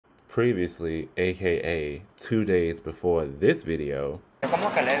previously, aka 2 days before this video.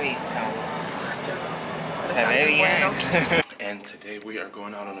 And today we are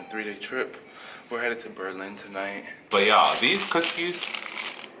going out on a 3-day trip. We're headed to Berlin tonight. But y'all, these cookies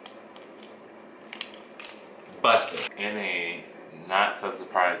busted. In a not so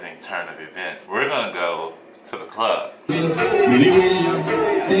surprising turn of events, we're gonna go to the club.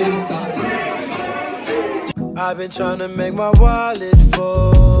 I've been trying to make my wallet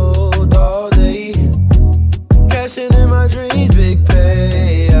fold all day. Cashing in my dreams, big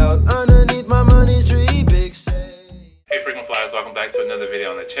payout. Underneath my money tree, big shade. Hey frequent flyers, welcome back to another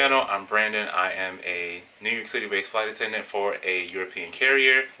video on the channel. I'm Brandon. I am a New York City based flight attendant for a European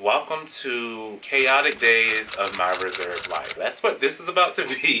carrier. Welcome to chaotic days of my reserve life. That's what this is about to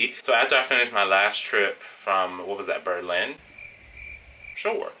be. So after I finished my last trip from, what was that, Berlin?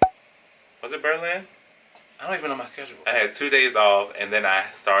 Sure. Was it Berlin? I don't even know my schedule. I had 2 days off and then I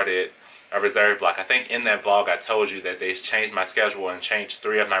started a reserve block. I think in that vlog I told you that they changed my schedule and changed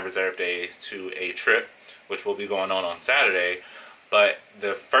 3 of my reserve days to a trip, which will be going on Saturday. But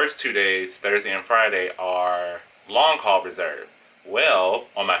the first 2 days, Thursday and Friday, are long haul reserve. Well,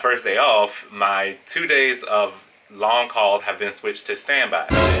 on my first day off, my 2 days of long haul have been switched to standby.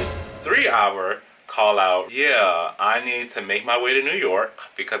 This 3-hour call out. Yeah, I need to make my way to New York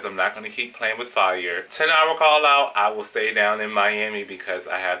because I'm not going to keep playing with fire. 10-hour call out, I will stay down in Miami because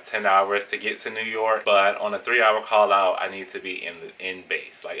I have 10 hours to get to New York. But on a 3-hour call out, I need to be in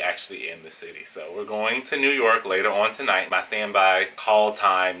base, like actually in the city. So we're going to New York later on tonight. My standby call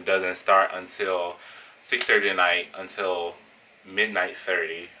time doesn't start until 6:30 tonight until midnight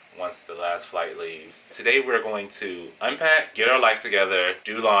 30. Once the last flight leaves. Today we're going to unpack, get our life together,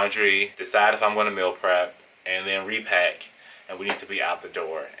 do laundry, decide if I'm going to meal prep, and then repack. And we need to be out the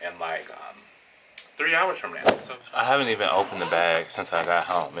door in like 3 hours from now. So I haven't even opened the bag since I got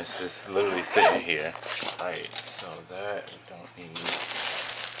home. It's just literally sitting here. Right, so that we don't need.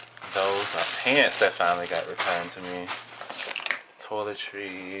 Those are pants that finally got returned to me.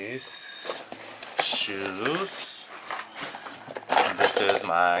 Toiletries, shoes. This is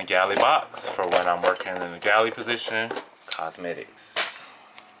my galley box for when I'm working in the galley position. Cosmetics.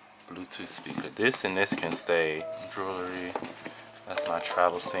 Bluetooth speaker. This and this can stay. Jewelry. That's my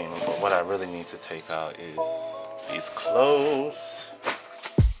travel scene. But what I really need to take out is these clothes.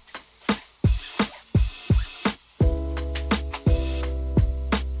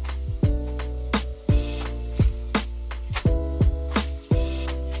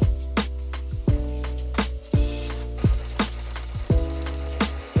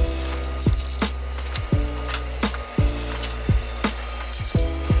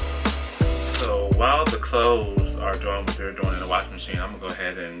 While the clothes are doing what they're doing in the washing machine, I'm gonna go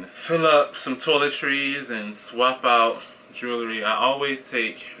ahead and fill up some toiletries and swap out jewelry. I always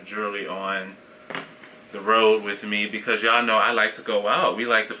take jewelry on the road with me because y'all know I like to go out. We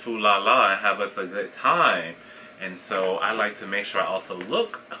like to fool la la and have us a good time. And so I like to make sure I also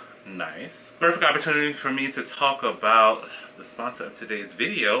look nice. Perfect opportunity for me to talk about the sponsor of today's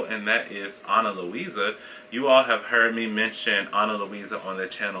video, and that is Ana Luisa. You all have heard me mention Ana Luisa on the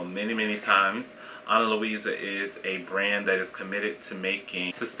channel many times. Ana Luisa is a brand that is committed to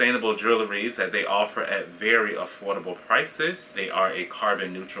making sustainable jewelry that they offer at very affordable prices. They are a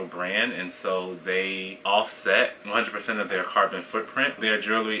carbon neutral brand, and so they offset 100% of their carbon footprint. Their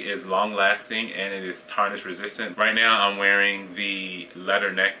jewelry is long lasting and it is tarnish resistant. Right now I'm wearing the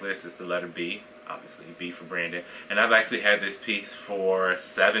letter necklace. It's the letter B. Obviously B for Brandon, and I've actually had this piece for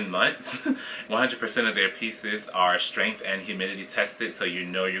 7 months. 100% of their pieces are strength and humidity tested, so you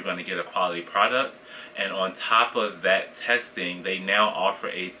know you're going to get a quality product. And on top of that testing, they now offer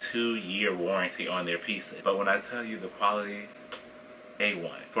a 2-year warranty on their pieces. But when I tell you the quality,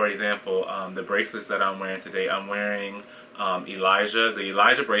 A1. For example, the bracelets that I'm wearing today, I'm wearing Elijah. The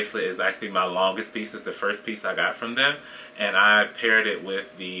Elijah bracelet is actually my longest piece. It's the first piece I got from them, and I paired it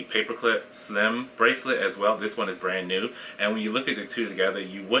with the paperclip slim bracelet as well. This one is brand new, and when you look at the two together,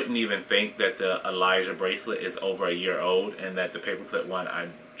 you wouldn't even think that the Elijah bracelet is over a year old and that the paperclip one I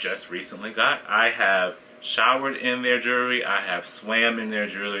just recently got. I have showered in their jewelry, I have swam in their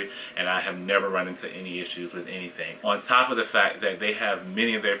jewelry, and I have never run into any issues with anything. On top of the fact that they have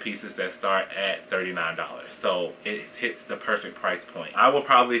many of their pieces that start at $39. So it hits the perfect price point. I will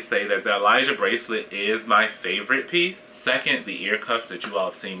probably say that the Elijah bracelet is my favorite piece. Second, the ear cuffs that you all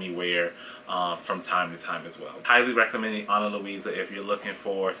have seen me wear from time to time as well. Highly recommending Ana Luisa if you're looking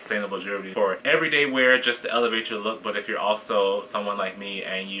for sustainable jewelry for everyday wear, just to elevate your look. But if you're also someone like me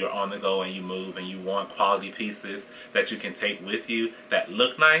and you're on the go and you move and you want quality pieces that you can take with you that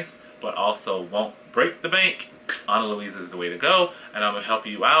look nice, but also won't break the bank, Ana Luisa is the way to go. And I'm going to help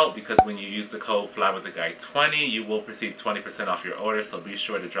you out because when you use the code FlyWithAGuy20, you will receive 20% off your order. So be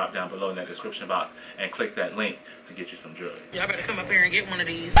sure to drop down below in that description box and click that link to get you some jewelry. Y'all better come up here and get one of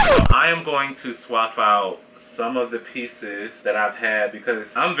these. So I am going to swap out some of the pieces that I've had because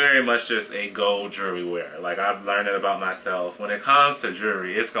I'm very much just a gold jewelry wearer. Like, I've learned it about myself. When it comes to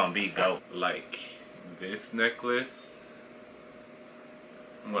jewelry, it's going to be gold. Like this necklace,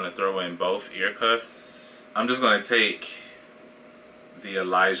 I'm going to throw in both ear cuffs. I'm just going to take the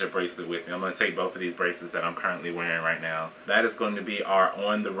Elijah bracelet with me. I'm going to take both of these bracelets that I'm currently wearing right now. That is going to be our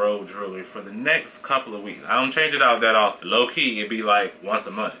on-the-road jewelry for the next couple of weeks. I don't change it out that often. Low-key, it'd be like once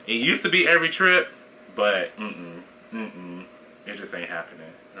a month. It used to be every trip, but it just ain't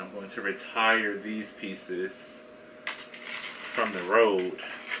happening. I'm going to retire these pieces from the road.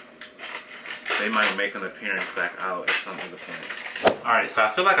 They might make an appearance back out at some other point. Alright, so I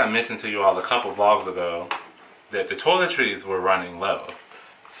feel like I mentioned to you all a couple vlogs ago that the toiletries were running low.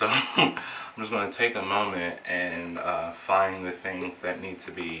 So I'm just going to take a moment and find the things that need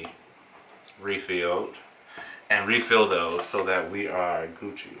to be refilled and refill those so that we are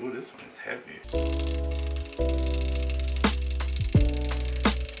Gucci. Ooh, this one is heavy.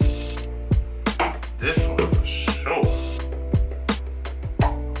 This one for sure.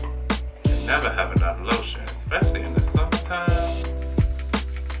 You never have enough lotion, especially in the summertime.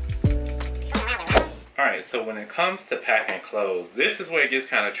 Alright, so when it comes to packing clothes, this is where it gets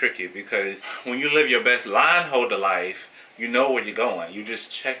kind of tricky because when you live your best line holder life, you know where you're going. You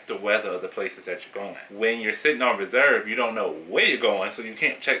just check the weather of the places that you're going. When you're sitting on reserve, you don't know where you're going, so you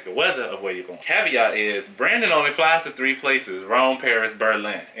can't check the weather of where you're going. Caveat is, Brandon only flies to 3 places, Rome, Paris,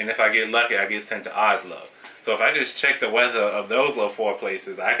 Berlin. And if I get lucky, I get sent to Oslo. So if I just check the weather of those little 4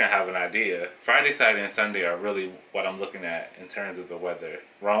 places, I can have an idea. Friday, Saturday, and Sunday are really what I'm looking at in terms of the weather.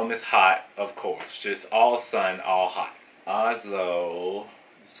 Rome is hot, of course. Just all sun, all hot. Oslo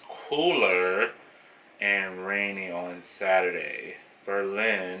is cooler and rainy on Saturday.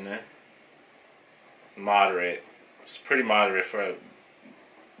 Berlin is moderate. It's pretty moderate for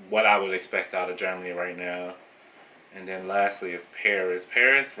what I would expect out of Germany right now. And then lastly is Paris.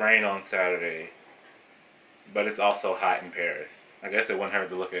 Paris, rain on Saturday. But it's also hot in Paris. I guess it wouldn't hurt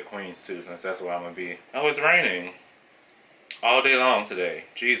to look at Queens too, since that's where I'm gonna be. Oh, it's raining all day long today.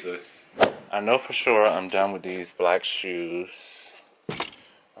 Jesus. I know for sure I'm done with these black shoes.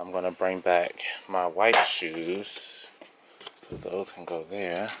 I'm gonna bring back my white shoes. So those can go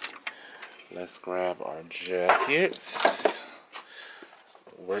there. Let's grab our jackets.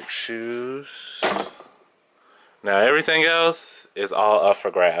 Work shoes. Now everything else is all up for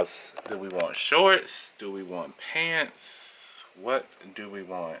grabs. Do we want shorts? Do we want pants? What do we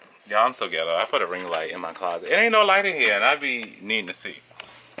want? Y'all, I'm so ghetto. I put a ring light in my closet. It ain't no light in here and I be needing to see.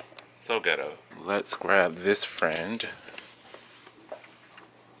 So ghetto. Let's grab this friend.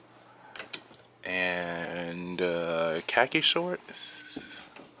 And khaki shorts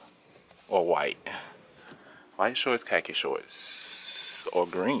or white. White shorts, khaki shorts, or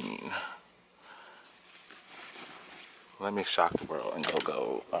green. Let me shock the world and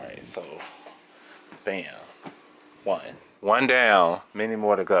go. Alright, so bam. One down, many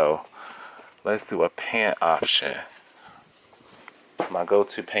more to go. Let's do a pant option. My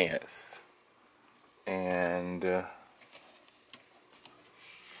go-to pants. And I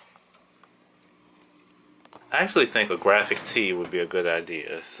actually think a graphic tee would be a good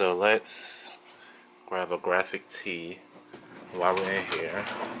idea. So let's grab a graphic tee while we're in here.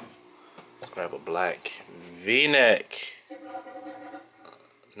 Let's grab a black V-neck.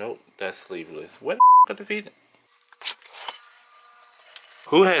 Nope, that's sleeveless. What the the V-neck?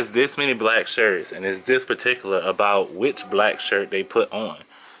 Who has this many black shirts and is this particular about which black shirt they put on?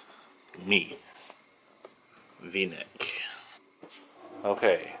 Me. V-neck.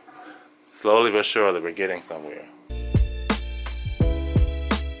 Okay. Slowly but surely we're getting somewhere.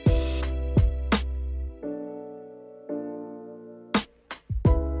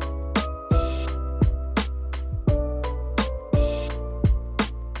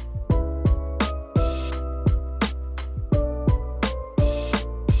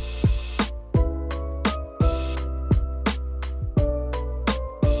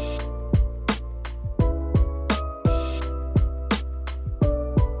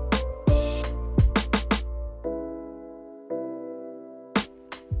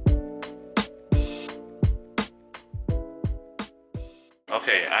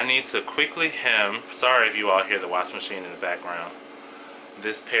 Okay, I need to quickly hem, sorry if you all hear the washing machine in the background,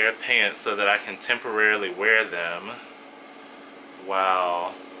 this pair of pants so that I can temporarily wear them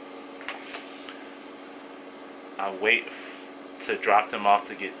while I wait to drop them off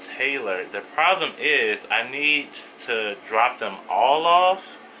to get tailored. The problem is I need to drop them all off,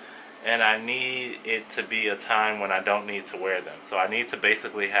 and I need it to be a time when I don't need to wear them. So I need to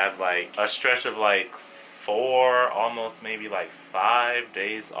basically have like a stretch of like 4, almost maybe like 5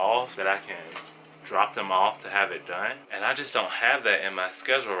 days off that I can drop them off to have it done. And I just don't have that in my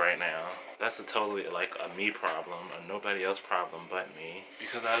schedule right now. That's a totally like a me problem, a nobody else problem but me.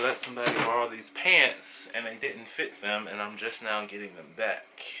 Because I let somebody borrow these pants and they didn't fit them, and I'm just now getting them back.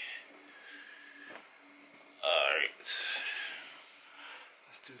 Alright.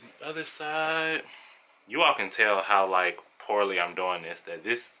 Let's do the other side. You all can tell how like poorly I'm doing this, that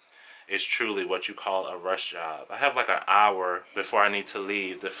this is truly what you call a rush job. I have like an hour before I need to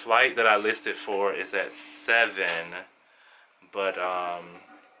leave. The flight that I listed for is at 7, but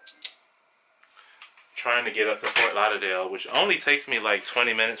trying to get up to Fort Lauderdale, which only takes me like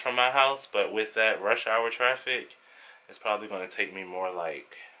 20 minutes from my house, but with that rush hour traffic, it's probably going to take me more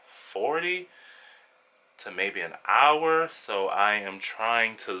like 40 to maybe an hour. So I am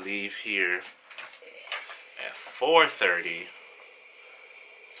trying to leave here at 4:30,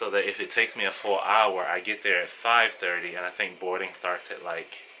 so that if it takes me a full hour, I get there at 5:30, and I think boarding starts at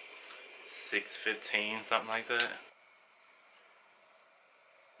like 6:15, something like that.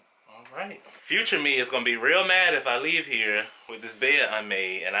 Alright. Future me is going to be real mad if I leave here with this bed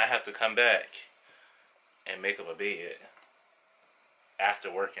unmade and I have to come back and make up a bed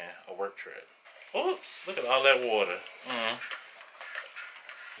after working a work trip. Oops, look at all that water.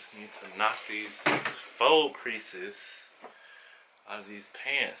 Just need to knock these fold creases out of these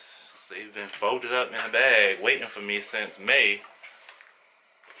pants. They've been folded up in a bag waiting for me since May.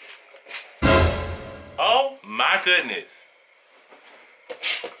 Oh my goodness.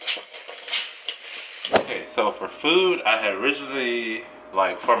 Okay, so for food, I had originally,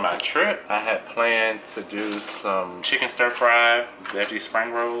 like for my trip, I had planned to do some chicken stir fry, veggie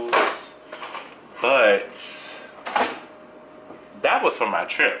spring rolls, but that was for my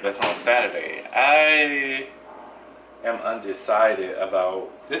trip. That's on Saturday. I am undecided about,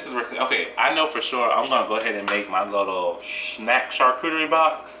 this is where, okay, I know for sure I'm gonna go ahead and make my little snack charcuterie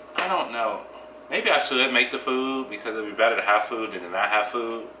box. I don't know. Maybe I should make the food because it'd be better to have food than to not have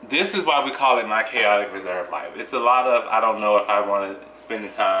food. This is why we call it my chaotic reserve life. It's a lot of, I don't know if I want to spend the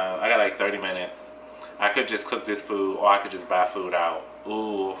time. I got like 30 minutes. I could just cook this food, or I could just buy food out.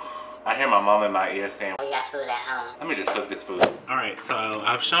 Ooh. I hear my mom in my ear saying, we got food at home. Let me just cook this food. Alright, so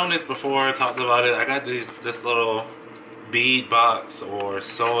I've shown this before, talked about it. I got this little bead box or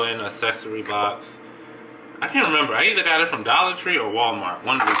sewing accessory box. I can't remember. I either got it from Dollar Tree or Walmart,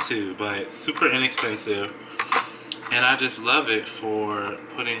 one of the two, but super inexpensive. And I just love it for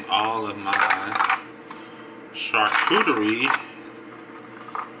putting all of my charcuterie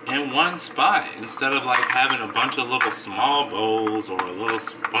in one spot instead of like having a bunch of little small bowls or a little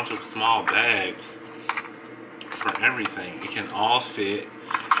bunch of small bags for everything. It can all fit,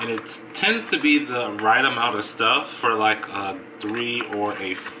 and it tends to be the right amount of stuff for like a 3 or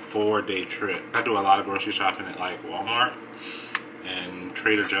a 4-day trip. I do a lot of grocery shopping at like Walmart and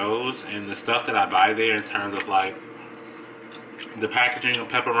Trader Joe's, and the stuff that I buy there in terms of like the packaging of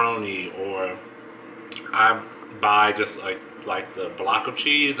pepperoni, or I buy just like the block of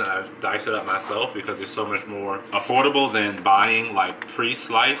cheese and I dice it up myself because it's so much more affordable than buying like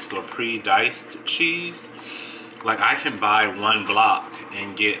pre-sliced or pre-diced cheese. Like I can buy one block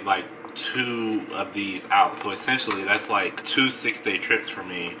and get like 2 of these out. So essentially that's like 2 6-day trips for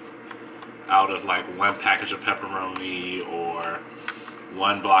me out of like 1 package of pepperoni or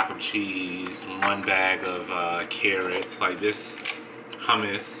 1 block of cheese, 1 bag of carrots. Like this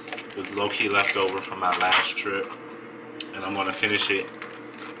hummus was low-key left over from my last trip, and I'm gonna finish it.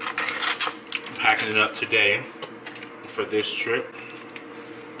 I'm packing it up today for this trip.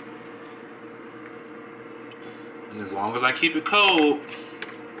 And as long as I keep it cold,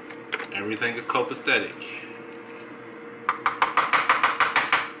 everything is copacetic.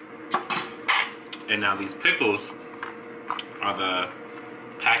 And now these pickles are the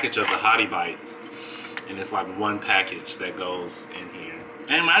package of the Hottie Bites. And it's like 1 package that goes in here.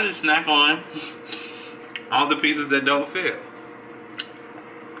 And I just snack on all the pieces that don't fit.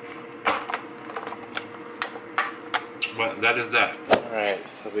 But that is that. Alright,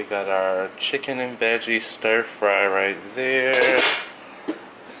 so we got our chicken and veggie stir fry right there.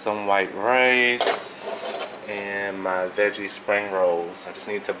 Some white rice and my veggie spring rolls. I just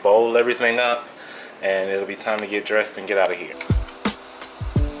need to bowl everything up and it'll be time to get dressed and get out of here.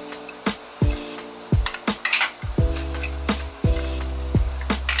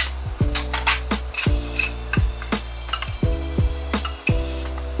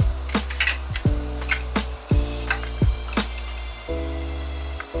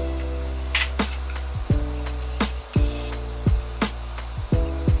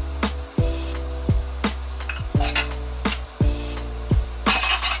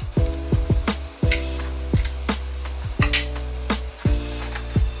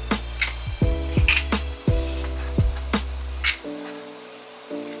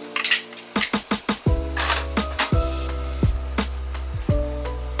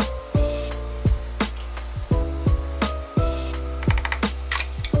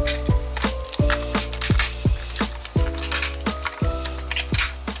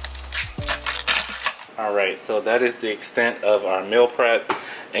 Alright, so that is the extent of our meal prep.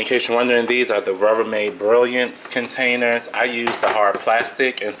 In case you're wondering, these are the Rubbermaid Brilliance containers. I use the hard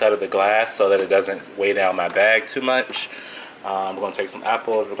plastic instead of the glass so that it doesn't weigh down my bag too much. We're going to take some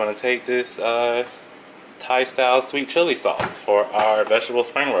apples. We're going to take this Thai-style sweet chili sauce for our vegetable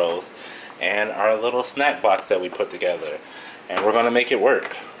spring rolls and our little snack box that we put together. And we're going to make it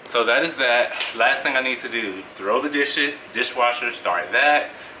work. So that is that. Last thing I need to do, throw the dishes, dishwasher, start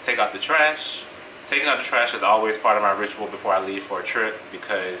that, take out the trash. Taking out the trash is always part of my ritual before I leave for a trip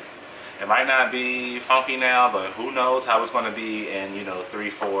because it might not be funky now, but who knows how it's going to be in, you know, 3,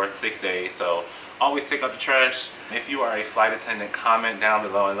 4, 6 days. So always take out the trash. If you are a flight attendant, comment down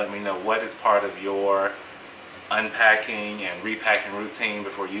below and let me know what is part of your unpacking and repacking routine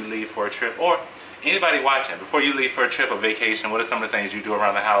before you leave for a trip, or anybody watching, before you leave for a trip or vacation, what are some of the things you do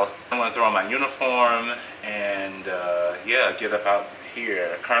around the house? I'm going to throw on my uniform and yeah, get up out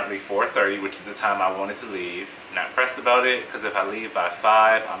here. Currently 4:30, which is the time I wanted to leave. Not pressed about it because if I leave by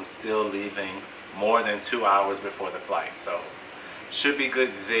 5, I'm still leaving more than 2 hours before the flight, so should be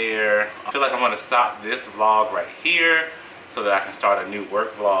good there. I feel like I'm going to stop this vlog right here so that I can start a new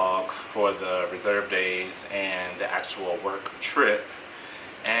work vlog for the reserve days and the actual work trip.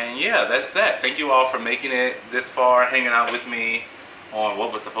 And yeah, that's that. Thank you all for making it this far, hanging out with me on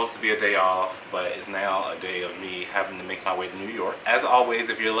what was supposed to be a day off, but is now a day of me having to make my way to New York. As always,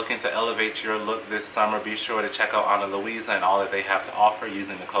 if you're looking to elevate your look this summer, be sure to check out Ana Luisa and all that they have to offer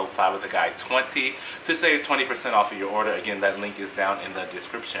using the code FlyWithAGuy20 to save 20% off of your order. Again, that link is down in the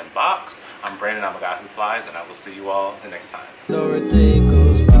description box. I'm Brandon, I'm a guy who flies, and I will see you all the next time. No, a day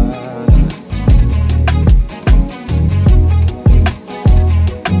goes by.